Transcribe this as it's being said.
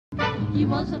He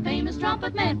was a famous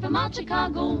trumpet man from out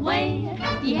Chicago way.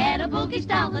 He had a boogie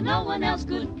style that no one else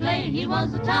could play. He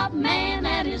was the top man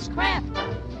at his craft.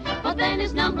 But then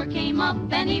his number came up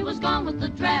and he was gone with the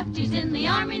draft. He's in the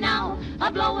army now,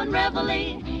 a blowin'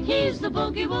 reveille. He's the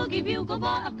boogie woogie bugle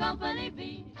boy of Company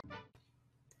B.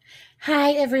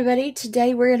 Hi, everybody.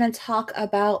 Today we're going to talk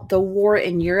about the war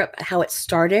in Europe, how it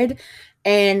started,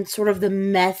 and sort of the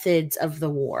methods of the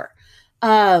war.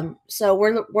 So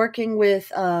we're working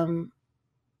with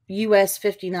US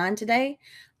 59 today.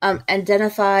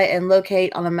 Identify and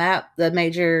locate on a map the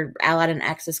major Allied and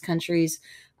Axis countries,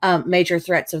 major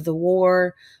threats of the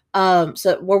war.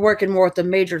 So we're working more with the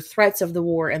major threats of the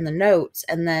war in the notes,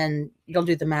 and then you'll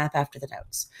do the map after the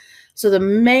notes. So the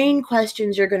main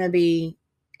questions you're going to be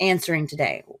answering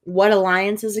today: what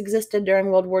alliances existed during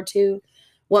World War II?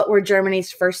 What were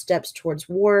Germany's first steps towards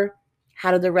war?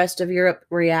 How did the rest of Europe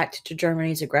react to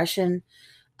Germany's aggression?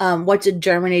 What did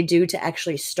Germany do to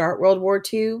actually start World War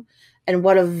II? And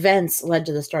what events led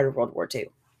to the start of World War II?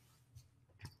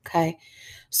 Okay,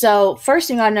 so first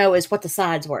thing I know is what the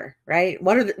sides were, right?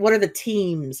 What are the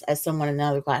teams, as someone in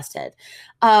another class said.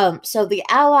 So the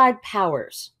Allied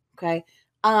powers, okay,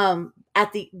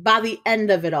 by the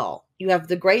end of it all, you have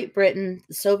the Great Britain,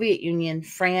 the Soviet Union,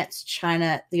 France,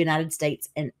 China, the United States,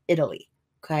 and Italy.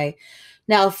 Okay.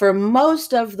 Now, for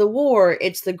most of the war,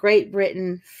 it's the Great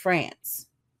Britain, France.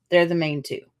 They're the main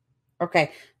two.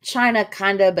 Okay. China,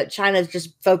 kind of, but China's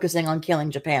just focusing on killing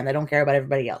Japan. They don't care about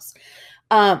everybody else.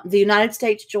 The United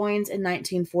States joins in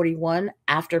 1941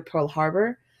 after Pearl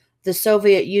Harbor. The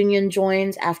Soviet Union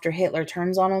joins after Hitler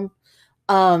turns on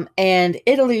them. And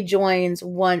Italy joins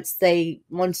once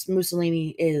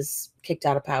Mussolini is kicked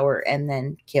out of power and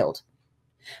then killed.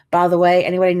 By the way,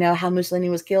 anybody know how Mussolini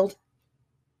was killed?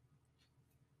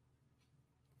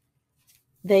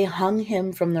 They hung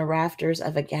him from the rafters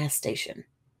of a gas station.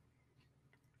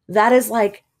 That is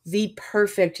like the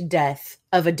perfect death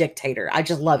of a dictator. I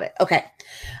just love it. Okay.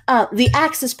 The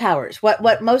Axis powers,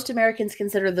 what most Americans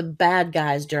consider the bad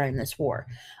guys during this war.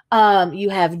 You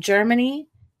have Germany,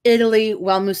 Italy,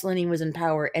 while Mussolini was in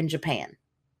power, and Japan.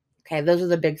 Okay, those are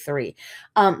the big three.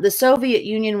 The Soviet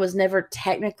Union was never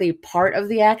technically part of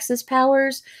the Axis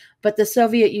powers, but the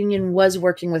Soviet Union was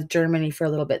working with Germany for a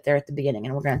little bit there at the beginning,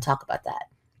 and we're going to talk about that.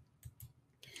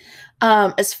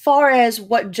 As far as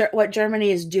what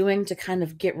Germany is doing to kind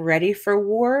of get ready for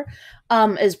war,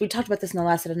 as we talked about this in the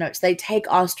last set of notes, they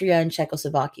take Austria and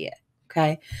Czechoslovakia.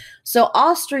 Okay, so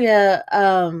Austria,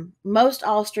 most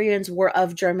Austrians were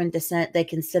of German descent. They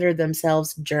considered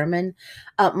themselves German.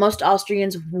 Most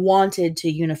Austrians wanted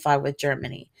to unify with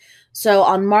Germany. So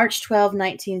on March 12,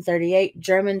 1938,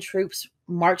 German troops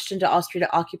marched into Austria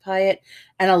to occupy it,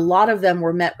 and a lot of them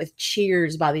were met with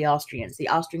cheers by the Austrians. The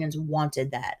Austrians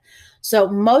wanted that. So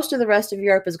most of the rest of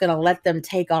Europe is going to let them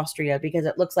take Austria because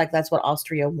it looks like that's what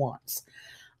Austria wants.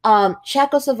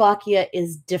 Czechoslovakia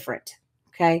is different,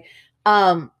 okay?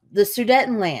 The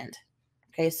Sudetenland.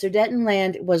 Okay,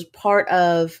 Sudetenland was part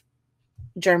of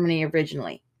Germany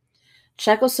originally.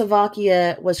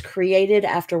 Czechoslovakia was created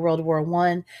after World War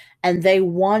I, and they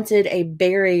wanted a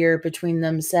barrier between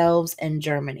themselves and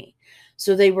Germany.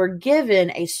 So they were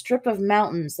given a strip of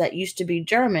mountains that used to be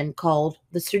German called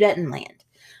the Sudetenland.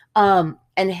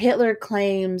 And Hitler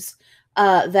claims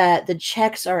that the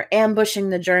Czechs are ambushing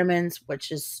the Germans,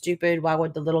 which is stupid. Why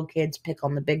would the little kids pick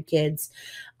on the big kids?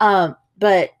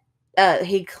 But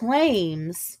he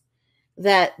claims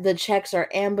that the Czechs are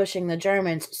ambushing the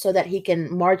Germans so that he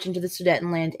can march into the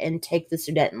Sudetenland and take the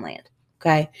Sudetenland.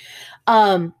 Okay.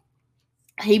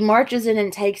 He marches in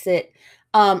and takes it.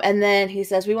 And then he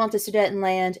says, we want the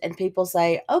Sudetenland. And people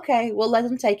say, okay, we'll let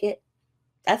them take it.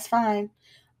 That's fine.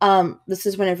 This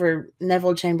is whenever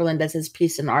Neville Chamberlain does his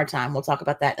piece in Our Time. We'll talk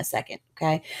about that in a second.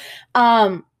 Okay.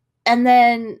 And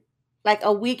then like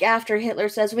a week after Hitler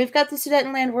says, we've got the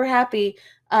Sudetenland, we're happy,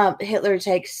 Hitler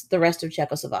takes the rest of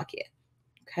Czechoslovakia.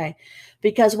 Okay.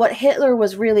 Because what Hitler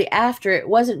was really after, it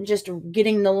wasn't just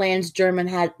getting the lands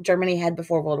Germany had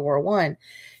before World War I.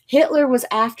 Hitler was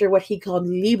after what he called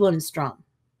Lebensraum,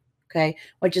 okay,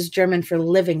 which is German for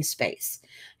living space.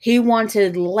 He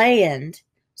wanted land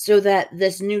so that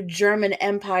this new German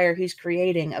empire he's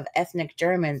creating of ethnic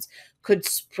Germans could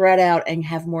spread out and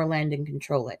have more land and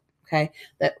control it. Okay,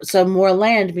 so more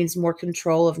land means more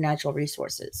control of natural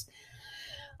resources.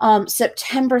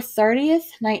 September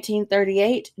 30th,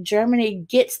 1938, Germany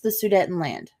gets the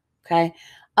Sudetenland, okay,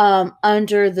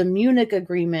 under the Munich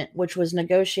Agreement, which was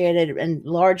negotiated in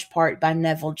large part by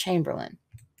Neville Chamberlain,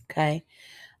 okay,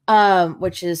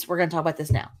 which is, we're going to talk about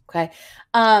this now, okay.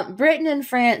 Britain and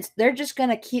France, they're just going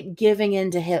to keep giving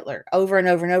in to Hitler over and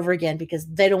over and over again because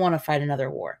they don't want to fight another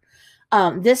war.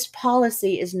 This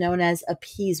policy is known as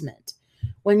appeasement.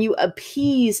 When you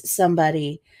appease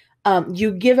somebody,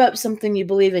 you give up something you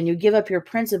believe in. You give up your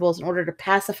principles in order to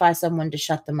pacify someone, to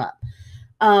shut them up.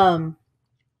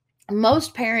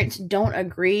 Most parents don't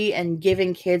agree in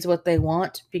giving kids what they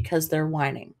want because they're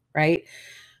whining, right?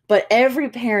 But every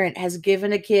parent has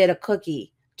given a kid a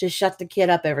cookie to shut the kid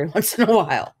up every once in a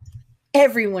while.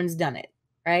 Everyone's done it,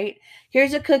 right?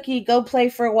 Here's a cookie, go play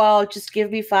for a while, just give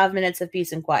me 5 minutes of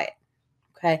peace and quiet.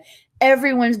 Okay?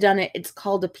 Everyone's done it. It's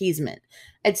called appeasement.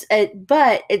 It's a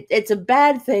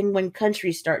bad thing when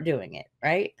countries start doing it,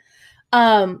 right?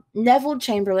 Neville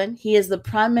Chamberlain, he is the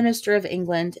Prime Minister of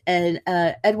England, and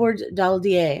Edward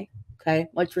Daladier, okay,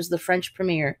 which was the French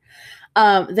premier.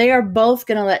 They are both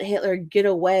going to let Hitler get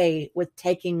away with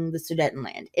taking the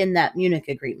Sudetenland in that Munich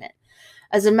agreement.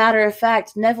 As a matter of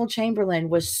fact, Neville Chamberlain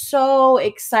was so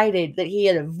excited that he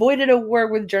had avoided a war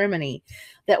with Germany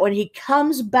that when he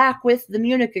comes back with the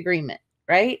Munich agreement,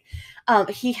 right,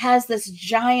 he has this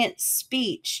giant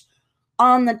speech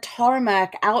on the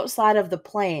tarmac outside of the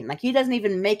plane. Like, he doesn't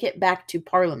even make it back to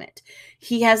Parliament.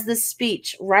 He has this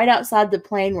speech right outside the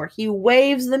plane where he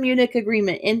waves the Munich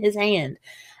agreement in his hand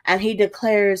and he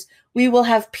declares, "We will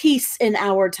have peace in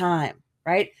our time,"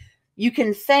 right? "You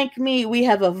can thank me. We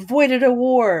have avoided a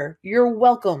war. You're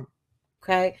welcome."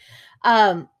 Okay.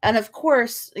 And of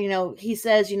course, he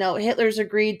says, Hitler's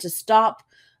agreed to stop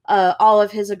all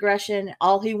of his aggression.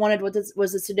 All he wanted was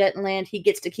the Sudetenland. He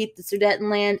gets to keep the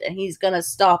Sudetenland, and he's going to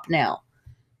stop now.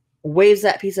 Waves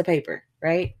that piece of paper,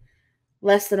 right?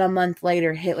 Less than a month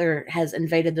later, Hitler has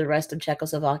invaded the rest of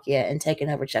Czechoslovakia and taken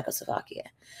over Czechoslovakia.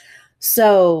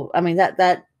 So, I mean,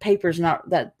 that paper's not,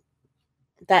 that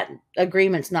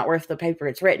agreement's not worth the paper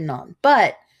it's written on.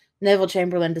 But Neville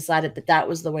Chamberlain decided that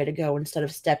was the way to go instead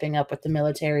of stepping up with the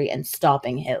military and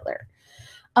stopping Hitler.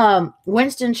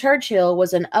 Winston Churchill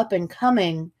was an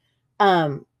up-and-coming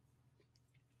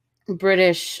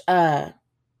British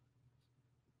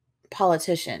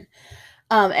politician.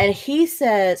 And he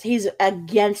says he's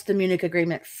against the Munich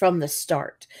Agreement from the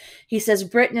start. He says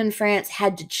Britain and France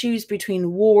had to choose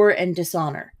between war and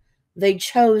dishonor. They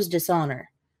chose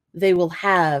dishonor. They will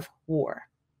have war.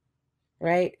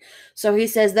 Right? So he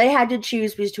says they had to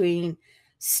choose between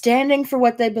standing for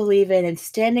what they believe in and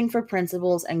standing for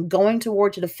principles and going to war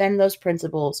to defend those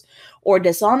principles, or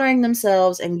dishonoring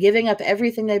themselves and giving up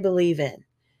everything they believe in.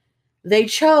 They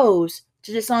chose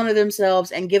to dishonor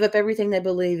themselves and give up everything they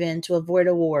believe in to avoid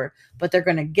a war, but they're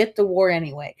going to get the war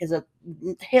anyway because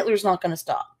Hitler's not going to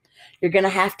stop. You're going to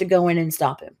have to go in and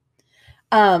stop him.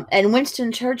 And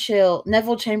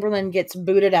Neville Chamberlain gets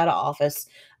booted out of office.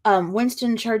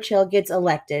 Winston Churchill gets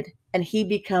elected, and he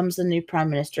becomes the new Prime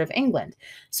Minister of England.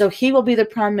 So he will be the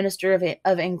Prime Minister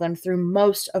of England through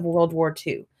most of World War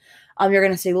II. You're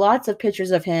going to see lots of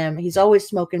pictures of him. He's always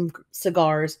smoking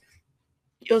cigars.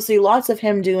 You'll see lots of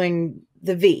him doing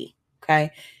the V,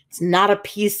 okay? It's not a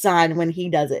peace sign when he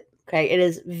does it, okay? It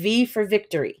is V for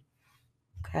victory,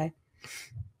 okay?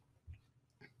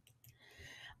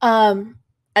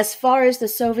 As far as the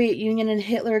Soviet Union and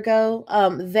Hitler go,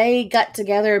 they got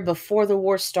together before the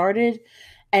war started,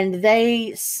 and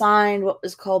they signed what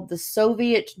was called the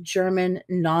Soviet-German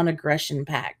Non-Aggression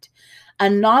Pact. A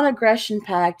non-aggression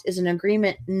pact is an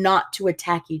agreement not to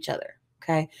attack each other,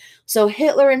 okay? So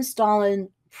Hitler and Stalin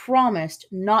promised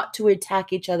not to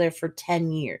attack each other for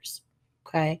 10 years,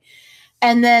 okay?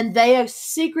 And then they have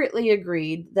secretly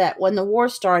agreed that when the war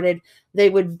started, they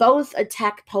would both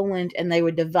attack Poland and they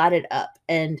would divide it up.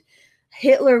 And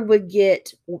Hitler would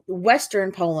get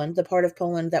Western Poland, the part of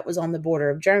Poland that was on the border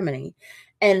of Germany,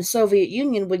 and Soviet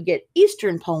Union would get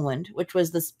Eastern Poland, which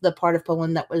was the part of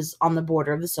Poland that was on the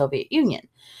border of the Soviet Union.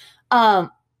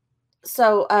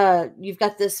 So you've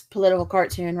got this political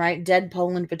cartoon, right? Dead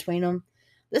Poland between them.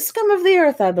 The scum of the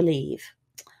earth, I believe.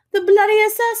 The bloody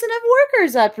assassin of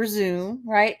workers, I presume,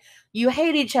 right? You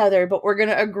hate each other, but we're going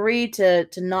to agree to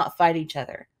not fight each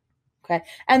other, okay?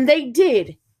 And they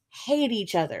did hate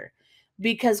each other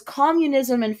because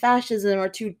communism and fascism are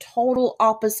two total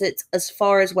opposites as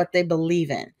far as what they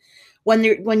believe in. When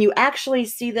you actually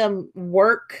see them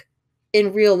work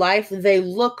in real life, they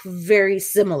look very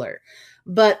similar.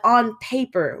 But on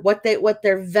paper, what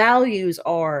their values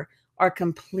are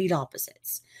complete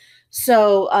opposites.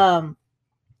 So,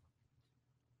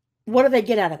 what do they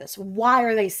get out of this? Why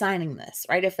are they signing this,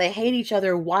 right? If they hate each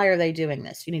other, why are they doing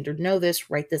this? You need to know this,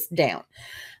 write this down.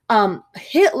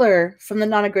 Hitler, from the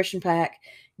Non-Aggression Pact,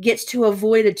 gets to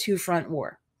avoid a two-front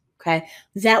war, okay?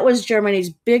 That was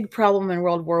Germany's big problem in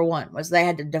World War I, was they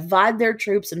had to divide their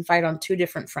troops and fight on two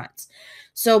different fronts.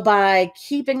 So by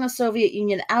keeping the Soviet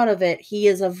Union out of it, he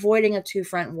is avoiding a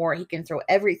two-front war. He can throw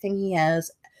everything he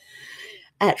has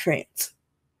at France.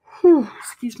 Whew,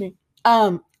 excuse me.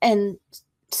 And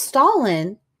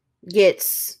Stalin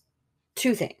gets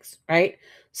two things, right?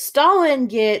 Stalin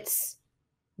gets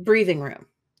breathing room,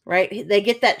 right? They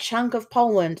get that chunk of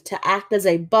Poland to act as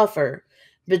a buffer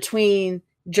between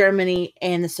Germany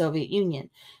and the Soviet Union.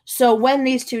 So when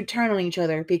these two turn on each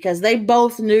other, because they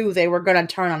both knew they were going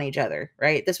to turn on each other,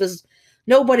 right?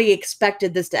 Nobody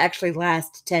expected this to actually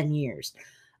last 10 years.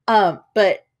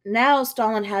 But now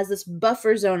Stalin has this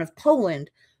buffer zone of Poland.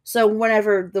 So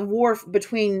whenever the war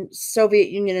between Soviet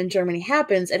Union and Germany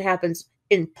happens, it happens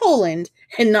in Poland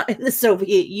and not in the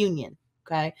Soviet Union.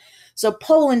 Okay. So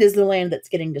Poland is the land that's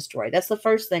getting destroyed. That's the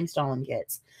first thing Stalin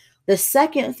gets. The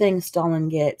second thing Stalin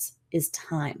gets is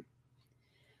time.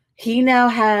 He now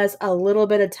has a little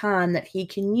bit of time that he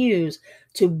can use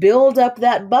to build up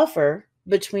that buffer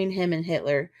between him and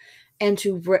Hitler and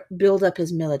to build up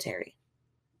his military.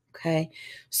 Okay.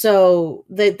 So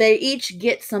they each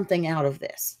get something out of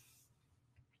this.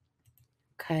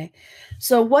 Okay.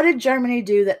 So what did Germany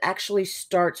do that actually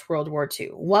starts World War II?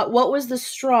 What was the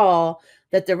straw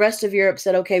that the rest of Europe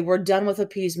said, okay, we're done with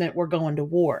appeasement, we're going to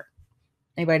war?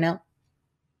 Anybody know?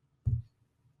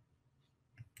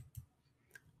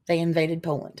 They invaded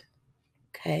Poland.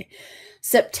 Okay.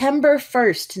 September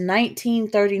 1st,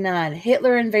 1939,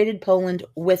 Hitler invaded Poland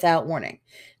without warning.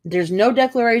 There's no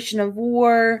declaration of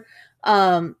war.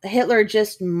 Hitler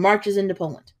just marches into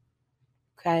Poland.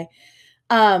 Okay.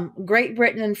 Great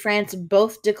Britain and France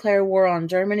both declare war on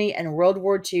Germany, and World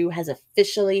War II has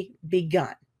officially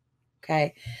begun.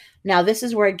 Okay. Now, this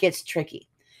is where it gets tricky.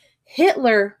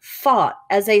 Hitler fought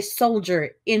as a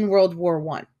soldier in World War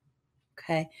I.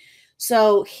 Okay.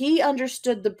 So he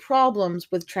understood the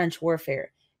problems with trench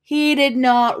warfare. He did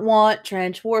not want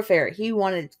trench warfare. He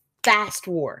wanted fast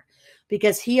war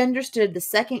because he understood the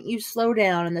second you slow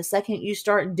down and the second you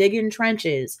start digging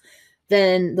trenches,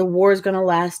 then the war is going to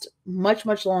last much,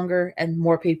 much longer and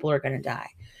more people are going to die.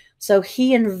 So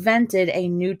he invented a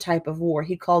new type of war.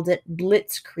 He called it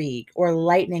Blitzkrieg or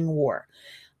lightning war.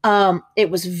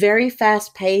 It was very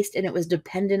fast paced and it was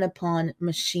dependent upon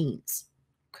machines.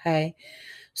 Okay.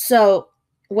 So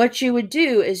what you would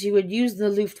do is you would use the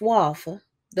Luftwaffe.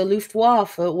 The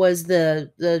Luftwaffe was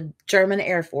the German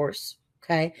Air Force.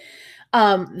 Okay.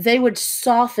 They would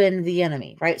soften the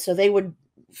enemy, right? So they would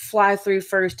fly through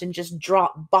first and just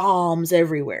drop bombs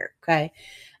everywhere. Okay.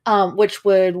 Which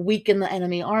would weaken the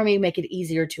enemy army, make it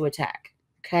easier to attack.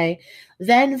 Okay.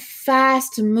 Then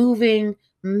fast moving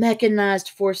mechanized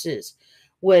forces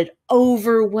would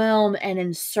overwhelm and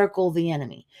encircle the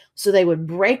enemy. So they would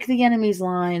break the enemy's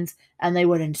lines and they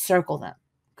would encircle them.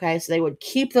 Okay, so they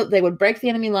would break the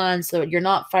enemy lines so you're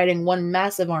not fighting one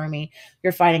massive army,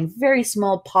 you're fighting very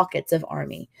small pockets of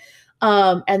army.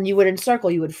 And you would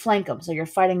encircle, you would flank them, so you're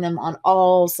fighting them on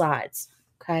all sides.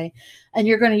 Okay, and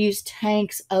you're going to use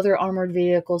tanks, other armored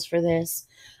vehicles for this.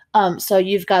 So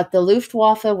you've got the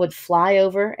Luftwaffe would fly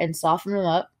over and soften them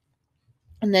up.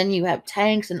 And then you have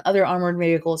tanks and other armored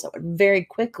vehicles that would very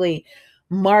quickly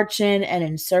march in and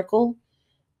encircle.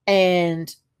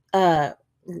 And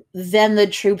then the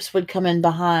troops would come in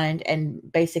behind and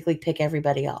basically pick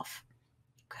everybody off.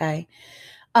 Okay.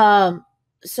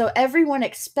 So everyone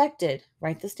expected,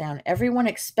 write this down, everyone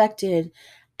expected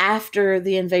after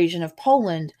the invasion of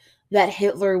Poland that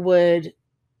Hitler would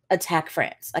attack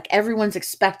France. Like everyone's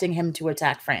expecting him to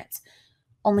attack France.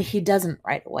 Only he doesn't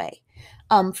right away.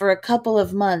 For a couple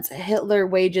of months, Hitler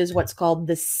wages what's called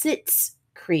the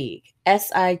Sitzkrieg,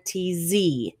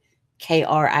 Sitzkrieg,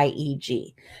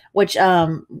 which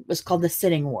was called the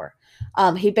Sitting War.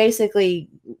 He basically,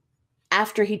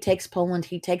 after he takes Poland,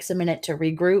 he takes a minute to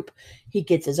regroup. He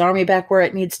gets his army back where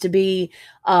it needs to be.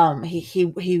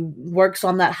 He works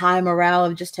on that high morale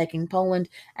of just taking Poland,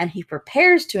 and he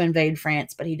prepares to invade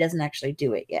France, but he doesn't actually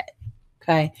do it yet.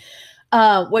 Okay.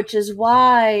 Which is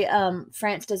why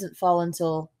France doesn't fall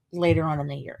until later on in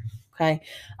the year. Okay.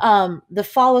 The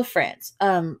fall of France.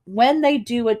 When they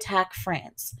do attack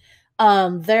France,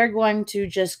 they're going to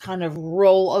just kind of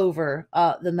roll over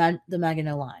the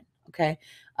Maginot Line. Okay.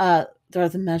 Or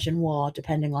the Maginot Wall,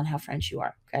 depending on how French you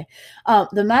are. Okay.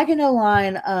 The Maginot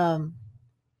Line,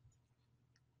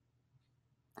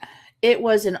 it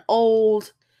was an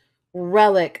old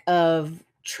relic of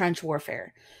trench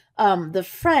warfare. The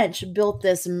French built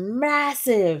this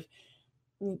massive,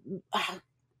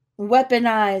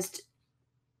 weaponized,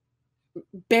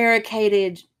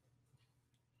 barricaded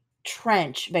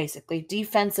trench, basically,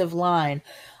 defensive line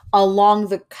along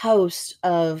the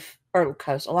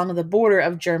along the border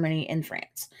of Germany and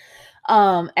France.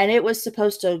 And it was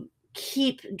supposed to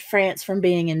keep France from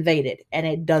being invaded, and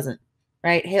it doesn't.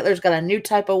 Right? Hitler's got a new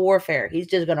type of warfare. He's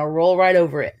just going to roll right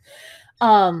over it.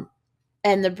 Um,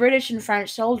 and the British and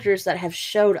French soldiers that have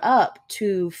showed up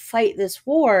to fight this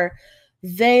war,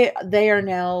 they are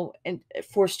now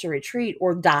forced to retreat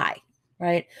or die.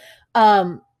 Right?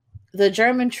 Um, the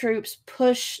German troops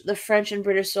push the French and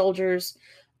British soldiers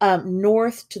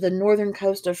north to the northern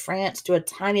coast of France to a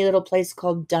tiny little place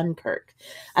called Dunkirk.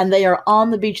 And they are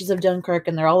on the beaches of Dunkirk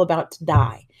and they're all about to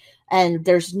die. And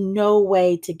there's no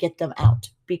way to get them out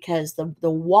because the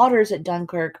waters at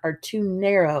Dunkirk are too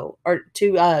narrow or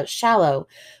too shallow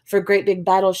for great big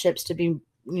battleships to be,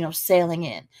 sailing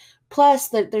in. Plus,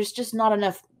 there's just not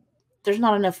enough. There's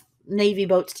not enough Navy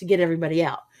boats to get everybody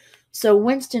out. So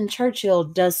Winston Churchill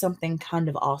does something kind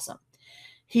of awesome.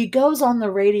 He goes on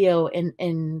the radio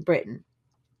in Britain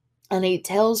and he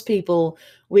tells people,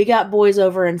 we got boys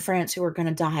over in France who are going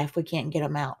to die if we can't get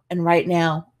them out. And right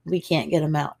now, we can't get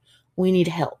them out. We need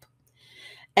help.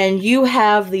 And you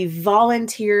have the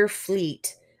volunteer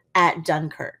fleet at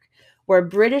Dunkirk, where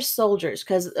British soldiers,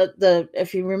 because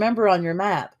if you remember on your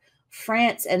map,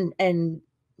 France and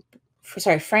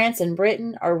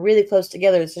Britain are really close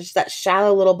together. It's just that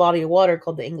shallow little body of water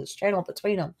called the English Channel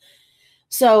between them.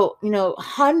 So,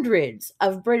 hundreds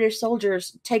of British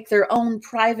soldiers take their own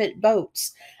private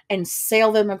boats and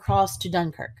sail them across to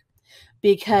Dunkirk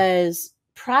because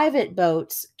private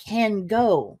boats can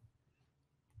go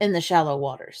in the shallow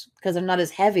waters because they're not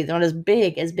as heavy. They're not as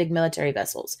big military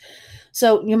vessels.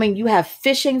 So, you have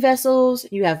fishing vessels,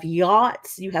 you have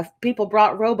yachts, you have people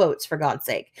brought rowboats, for God's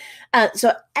sake.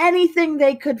 So anything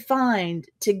they could find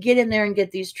to get in there and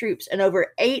get these troops, and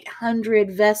over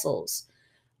 800 vessels,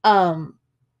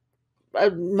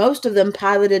 most of them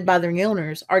piloted by their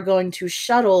owners, are going to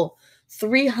shuttle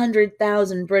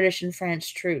 300,000 British and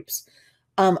French troops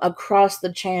across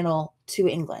the channel to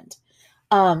England.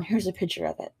 Here's a picture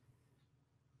of it.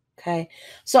 Okay.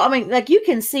 So, you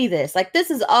can see this.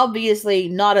 This is obviously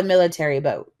not a military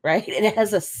boat, right? It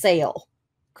has a sail.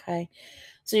 Okay.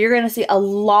 So you're going to see a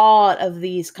lot of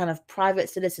these kind of private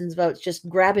citizens' boats just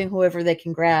grabbing whoever they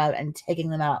can grab and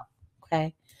taking them out.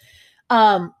 Okay.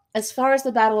 As far as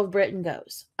the Battle of Britain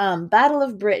goes, Battle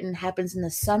of Britain happens in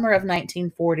the summer of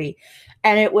 1940,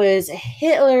 and it was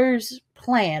Hitler's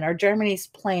plan, or Germany's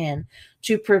plan,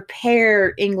 to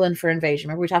prepare England for invasion.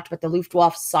 Remember we talked about the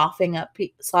Luftwaffe softening up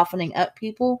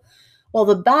people? Well,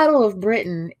 the Battle of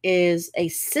Britain is a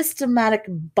systematic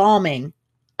bombing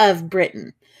of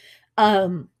Britain.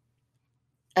 The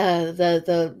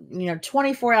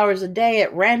 24 hours a day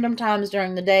at random times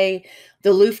during the day,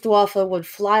 the Luftwaffe would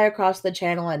fly across the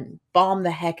channel and bomb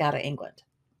the heck out of England.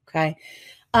 Okay.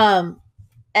 And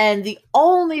the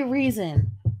only reason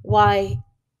why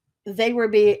they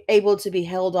were able to be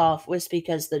held off was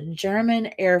because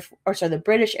the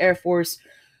British Air Force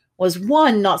was,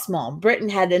 one, not small. Britain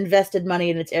had invested money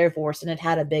in its Air Force, and it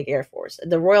had a big Air Force.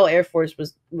 The Royal Air Force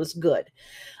was good.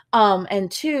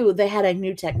 And two, they had a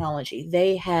new technology.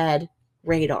 They had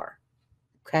radar.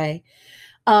 Okay.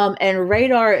 And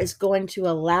radar is going to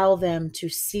allow them to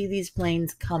see these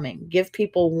planes coming, give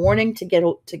people warning to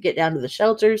get down to the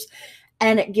shelters,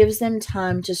 and it gives them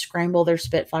time to scramble their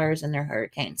Spitfires and their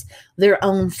Hurricanes, their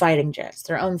own fighting jets,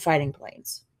 their own fighting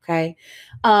planes. Okay.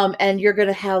 And you're going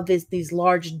to have these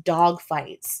large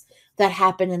dogfights that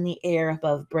happen in the air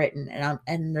above Britain.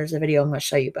 And there's a video I'm going to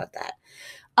show you about that.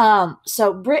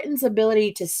 So Britain's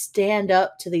ability to stand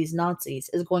up to these Nazis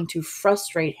is going to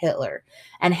frustrate Hitler,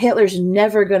 and Hitler's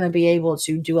never going to be able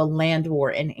to do a land war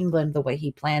in England the way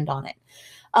he planned on it.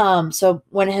 So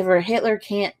whenever Hitler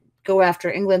can't go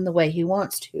after England the way he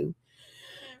wants to,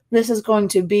 this is going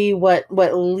to be what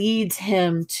leads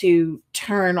him to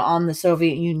turn on the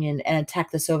Soviet Union and attack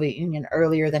the Soviet Union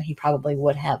earlier than he probably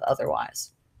would have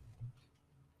otherwise.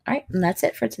 All right, and that's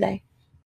it for today.